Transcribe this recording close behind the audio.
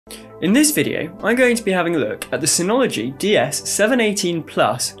In this video, I'm going to be having a look at the Synology DS718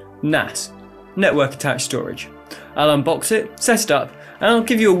 Plus NAS, Network Attached Storage. I'll unbox it, set it up, and I'll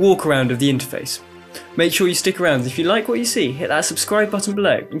give you a walk around of the interface. Make sure you stick around. If you like what you see, hit that subscribe button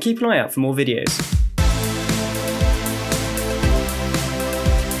below and keep an eye out for more videos.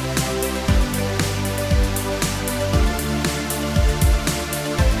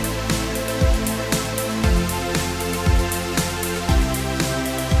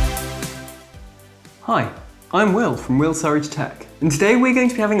 Hi, I'm Will from Surridge Tech, and today we're going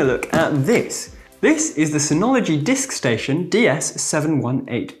to be having a look at this. This is the Synology DiskStation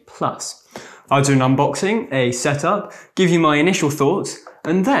DS718 Plus. I'll do an unboxing, a setup, give you my initial thoughts,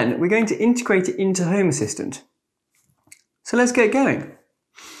 and then we're going to integrate it into Home Assistant. So let's get going.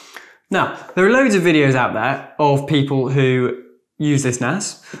 Now, there are loads of videos out there of people who use this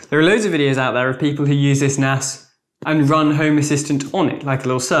NAS. There are loads of videos out there of people who use this NAS and run Home Assistant on it, like a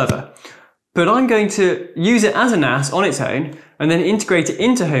little server. But I'm going to use it as a NAS on its own and then integrate it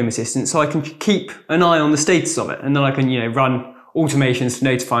into Home Assistant so I can keep an eye on the status of it, and then I can, run automations to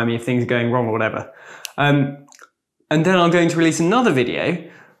notify me if things are going wrong or whatever. And then I'm going to release another video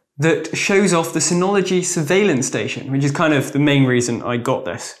that shows off the Synology Surveillance Station, which is kind of the main reason I got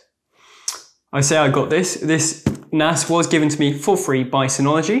this. I say I got this. This NAS was given to me for free by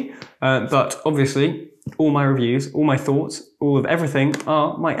Synology, but obviously all my reviews, all my thoughts, all of everything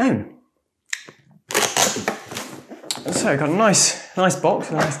are my own. So I've got a nice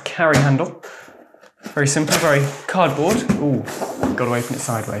box, a nice carry handle. Very simple, very cardboard. Ooh, got to open it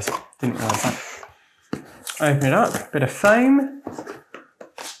sideways. Didn't realise that. Open it up, bit of foam.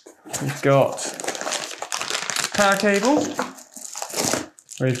 We've got power cable.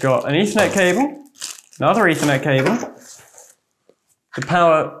 We've got an Ethernet cable, another Ethernet cable, the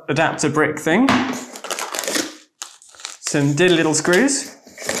power adapter brick thing, some diddly little screws,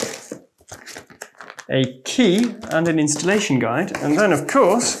 a key and an installation guide, and then of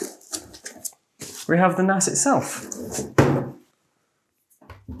course we have the NAS itself.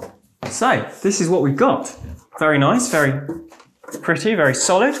 So this is what we've got. Very nice, very pretty, very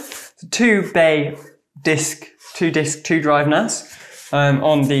solid. It's a 2-bay disk, 2-drive NAS.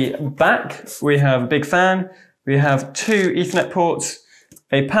 On the back we have a big fan, we have 2 Ethernet ports,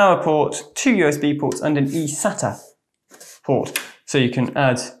 a power port, 2 USB ports and an eSATA port, so you can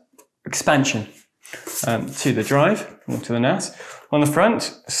add expansion to the drive, or to the NAS. On the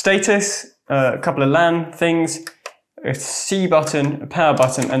front, status, a couple of LAN things, a C button, a power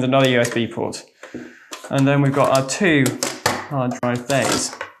button, and another USB port. And then we've got our 2 hard drive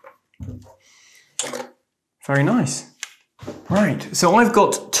bays. Very nice. Right, so I've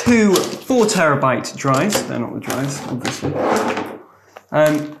got 2 4TB drives, they're not the drives, obviously,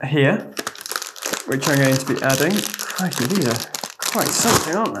 here, which I'm going to be adding. Crikey, these are quite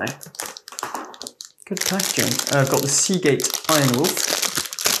something, aren't they? Good packaging. I've got the Seagate Iron Wolf,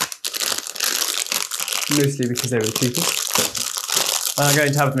 mostly because they were the cheapest. I'm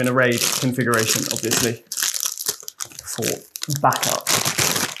going to have them in a RAID configuration, obviously, for backup.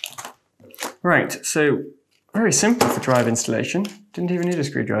 Right, so very simple for drive installation. Didn't even need a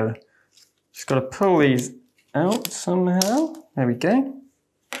screwdriver. Just got to pull these out somehow. There we go.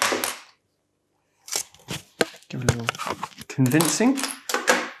 Give it a little convincing.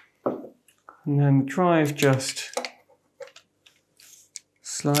 And then the drive just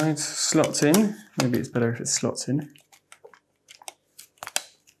slots in. Maybe it's better if it slots in.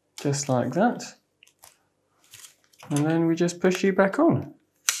 Just like that. And then we just push you back on.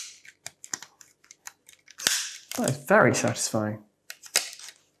 That is very satisfying.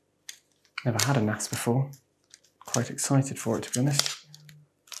 Never had a NAS before. Quite excited for it, to be honest.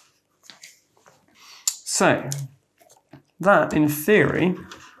 So, that in theory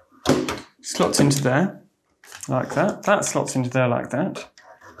slots into there, like that. That slots into there like that.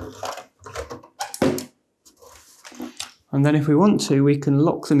 And then if we want to, we can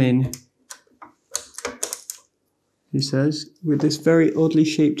lock them in, he says, with this very oddly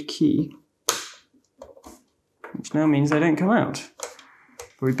shaped key, which now means they don't come out.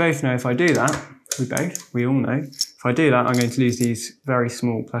 But we both know if I do that, we all know, if I do that, I'm going to lose these very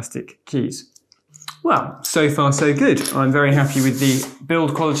small plastic keys. Well, so far so good. I'm very happy with the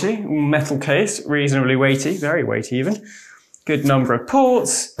build quality. All metal case, reasonably weighty, very weighty even. Good number of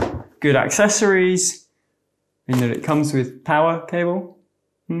ports, good accessories, in that it comes with power cable.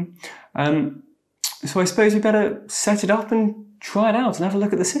 So I suppose we better set it up and try it out and have a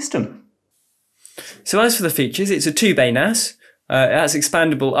look at the system. So as for the features, it's a 2-bay NAS. It has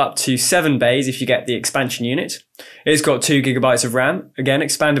expandable up to 7 bays if you get the expansion unit. It's got 2 GB of RAM, again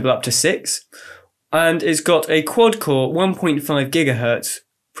expandable up to 6. And it's got a quad-core 1.5 GHz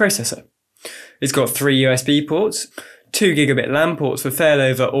processor. It's got 3 USB ports, 2 gigabit LAN ports for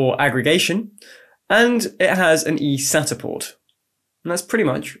failover or aggregation, and it has an eSATA port. And that's pretty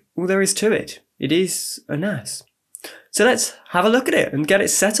much all there is to it. It is a NAS. So let's have a look at it and get it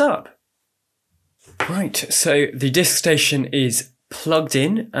set up. Right, so the disk station is plugged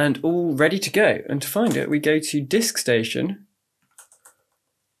in and all ready to go. And to find it, we go to disk station,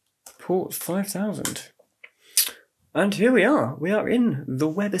 port 5000. And here we are in the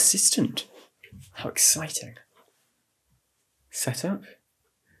web assistant. How exciting. Setup,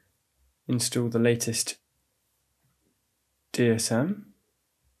 install the latest DSM.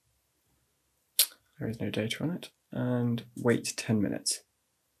 There is no data on it. And wait 10 minutes.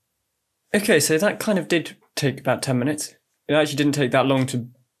 Okay, so that kind of did take about 10 minutes. It actually didn't take that long to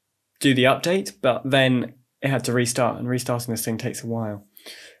do the update, but then it had to restart, and restarting this thing takes a while.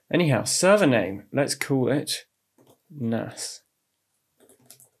 Anyhow, server name, let's call it NAS.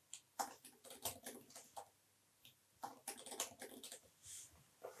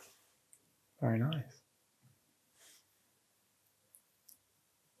 Very nice.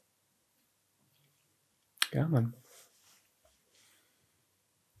 Come on.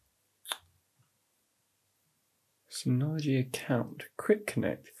 Synology account. Quick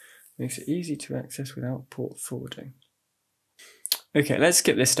connect. Makes it easy to access without port forwarding. Okay, let's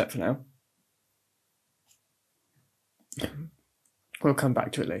skip this step for now. We'll come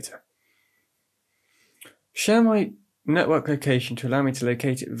back to it later. Share my network location to allow me to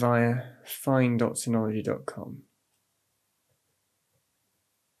locate it via find.synology.com.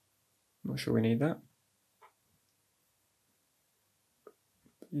 Not sure we need that.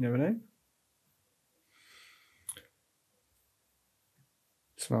 You never know.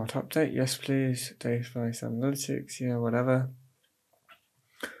 Smart update, yes please. Device analytics, yeah, whatever.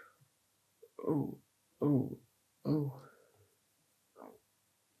 Oh.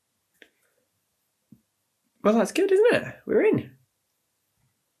 Well, that's good, isn't it? We're in.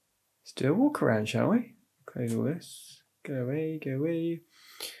 Let's do a walk around, shall we? Close all this. Go away, go away.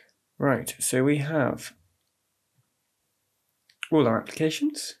 Right, so we have all our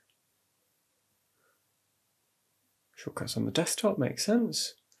applications. Shortcuts on the desktop, makes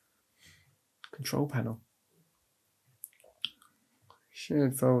sense. Control panel.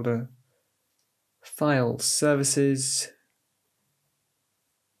 Shared folder. File services.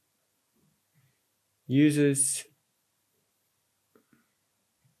 Users.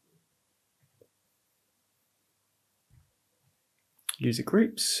 User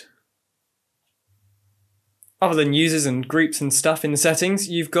groups. Other than users and groups and stuff in the settings,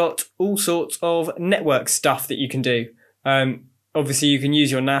 you've got all sorts of network stuff that you can do. Obviously, you can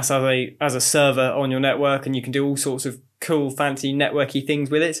use your NAS as a server on your network, and you can do all sorts of cool, fancy, networky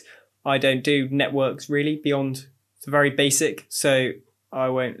things with it. I don't do networks really beyond the very basic, so I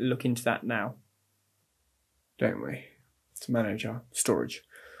won't look into that now. Don't we? To manage our storage.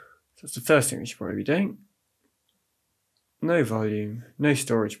 So that's the first thing we should probably be doing. No volume, no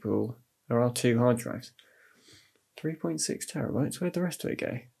storage pool. There are 2 hard drives. 3.6 terabytes, where'd the rest of it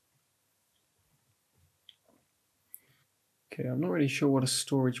go? Okay, I'm not really sure what a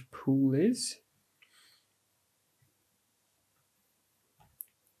storage pool is.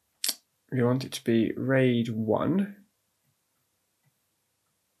 We want it to be RAID 1.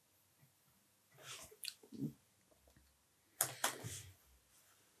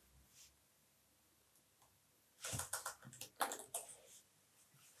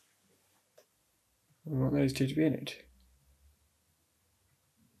 I want those 2 to be in it.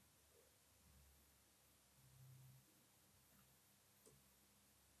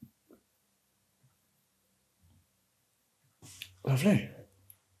 Lovely.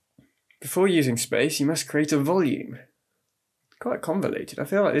 Before using space, you must create a volume. Quite convoluted. I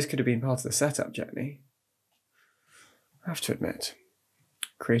feel like this could have been part of the setup journey. I have to admit.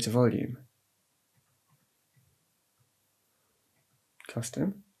 Create a volume.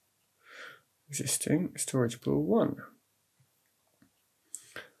 Custom. Existing storage pool 1.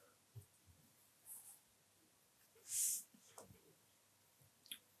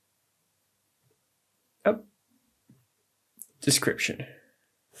 Oh. Description.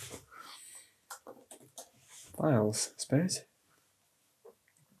 Files, I suppose.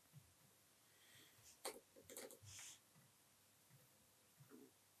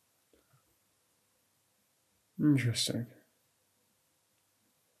 Interesting.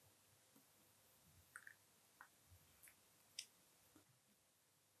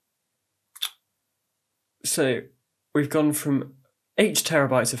 So we've gone from 8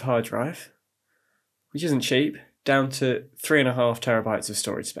 terabytes of hard drive, which isn't cheap, down to 3.5 terabytes of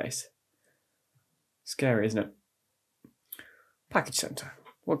storage space. Scary, isn't it? Package center.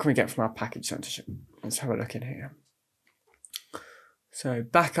 what can we get from our package censorship? Let's have a look in here. So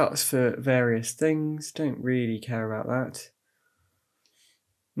backups for various things, don't really care about that.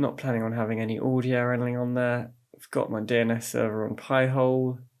 Not planning on having any audio or anything on there. I've got my DNS server on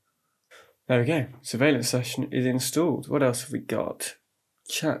Pi-hole. There we go, surveillance session is installed. What else have we got?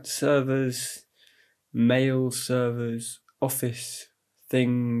 Chat servers, mail servers, office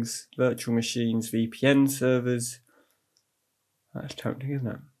things, virtual machines, VPN servers. That's tempting, isn't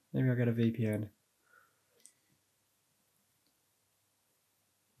it? Maybe I'll get a VPN.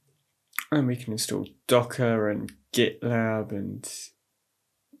 And we can install Docker and GitLab and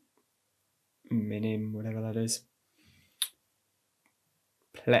Minim, whatever that is.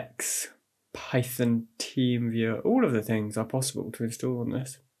 Plex, Python, TeamViewer, all of the things are possible to install on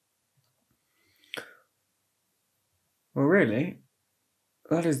this. Well, really,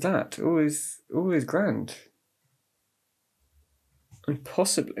 that is that. All is grand. And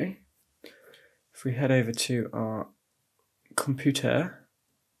possibly, if we head over to our computer,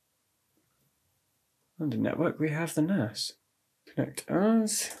 under network, we have the NAS. Connect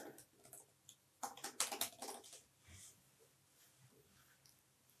as.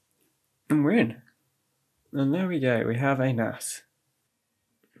 And we're in. And there we go, we have a NAS.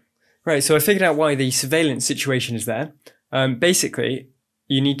 Right, so I figured out why the surveillance situation is there. Basically,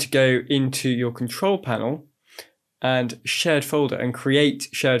 you need to go into your control panel and shared folder and create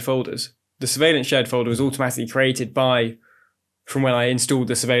shared folders. The surveillance shared folder was automatically created from when I installed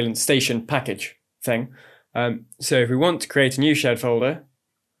the surveillance station package thing. So if we want to create a new shared folder,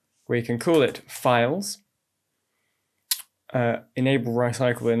 we can call it files. Enable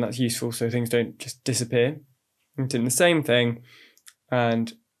recycle, and that's useful so things don't just disappear. It's doing the same thing,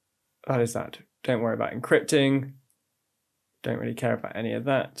 and that is that. Don't worry about encrypting. Don't really care about any of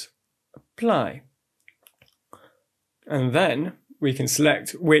that. Apply. And then we can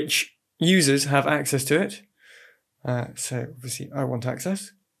select which users have access to it. So obviously I want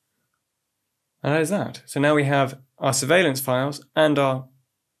access. And that is that. So now we have our surveillance files and our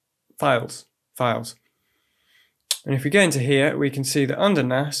files. And if we go into here, we can see that under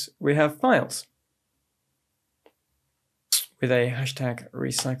NAS, we have files with a hashtag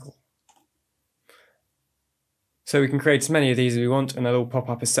recycle. So we can create as many of these as we want, and they'll all pop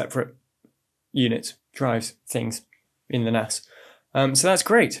up as separate units, drives, things in the NAS. So that's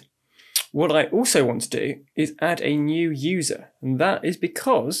great. What I also want to do is add a new user, and that is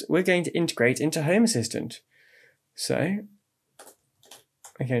because we're going to integrate into Home Assistant. So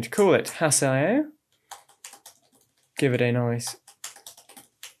we're going to call it HAS.io, give it a nice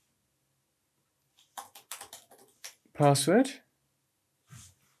password,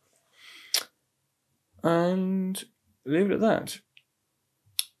 and leave it at that.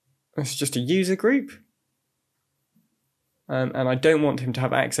 It's just a user group. And I don't want him to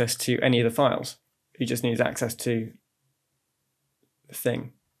have access to any of the files. He just needs access to the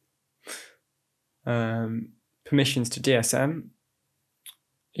thing. Permissions to DSM.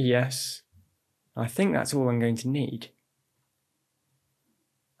 Yes. I think that's all I'm going to need.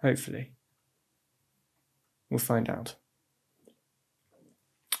 Hopefully. We'll find out.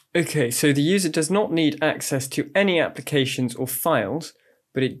 Okay, so the user does not need access to any applications or files,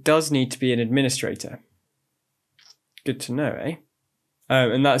 but it does need to be an administrator. Good to know, eh?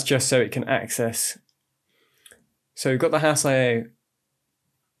 And that's just so it can access. So we've got the HAS.io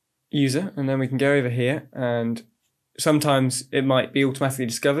user, and then we can go over here, and sometimes it might be automatically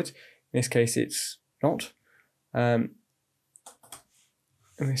discovered. In this case, it's not. And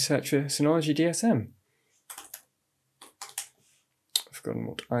we search for Synology DSM. I've forgotten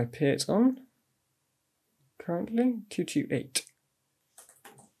what IP it's on. Currently, 228.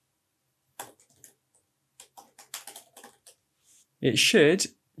 It should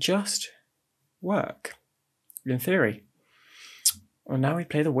just work, in theory. Well, now we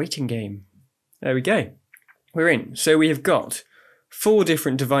play the waiting game. There we go. We're in. So we have got 4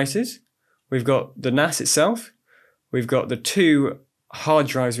 different devices. We've got the NAS itself. We've got the 2 hard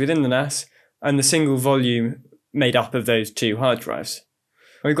drives within the NAS and the single volume made up of those 2 hard drives.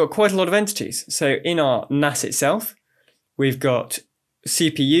 And we've got quite a lot of entities. So in our NAS itself, we've got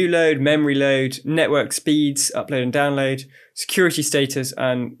CPU load, memory load, network speeds, upload and download, security status,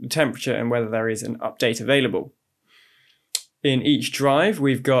 and temperature and whether there is an update available. In each drive,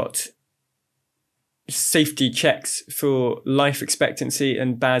 we've got safety checks for life expectancy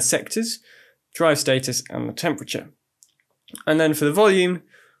and bad sectors, drive status, and the temperature. And then for the volume,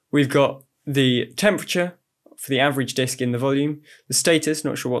 we've got the temperature for the average disk in the volume, the status,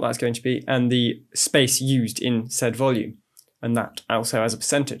 not sure what that's going to be, and the space used in said volume. And that also as a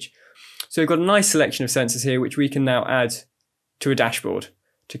percentage. So we've got a nice selection of sensors here, which we can now add to a dashboard.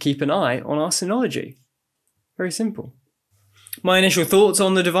 to keep an eye on our Synology. Very simple. My initial thoughts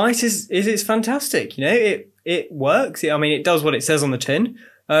on the device is it's fantastic. You know, it works. I mean, it does what it says on the tin,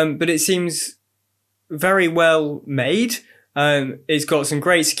 but it seems very well made. It's got some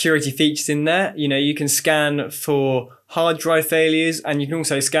great security features in there. You know, you can scan for hard drive failures, and you can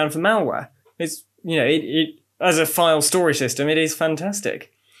also scan for malware. It's, you know, it as a file storage system, it is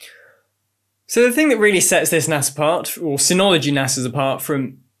fantastic. So the thing that really sets this NAS apart, or Synology NAS apart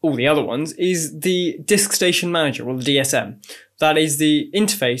from all the other ones, is the Disk Station Manager, or the DSM. That is the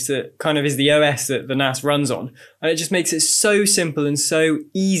interface that kind of is the OS that the NAS runs on. And it just makes it so simple and so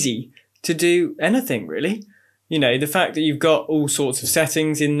easy to do anything, really. You know, the fact that you've got all sorts of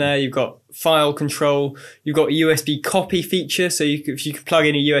settings in there, you've got file control, you've got a USB copy feature, so if you can plug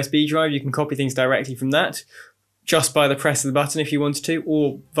in a USB drive, you can copy things directly from that, just by the press of the button if you wanted to,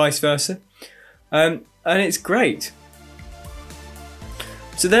 or vice versa. And it's great.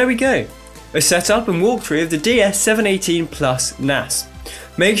 So there we go, a setup and walkthrough of the DS718 Plus NAS.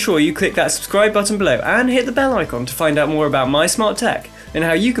 Make sure you click that subscribe button below and hit the bell icon to find out more about my smart tech and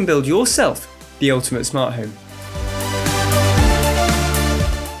how you can build yourself the ultimate smart home.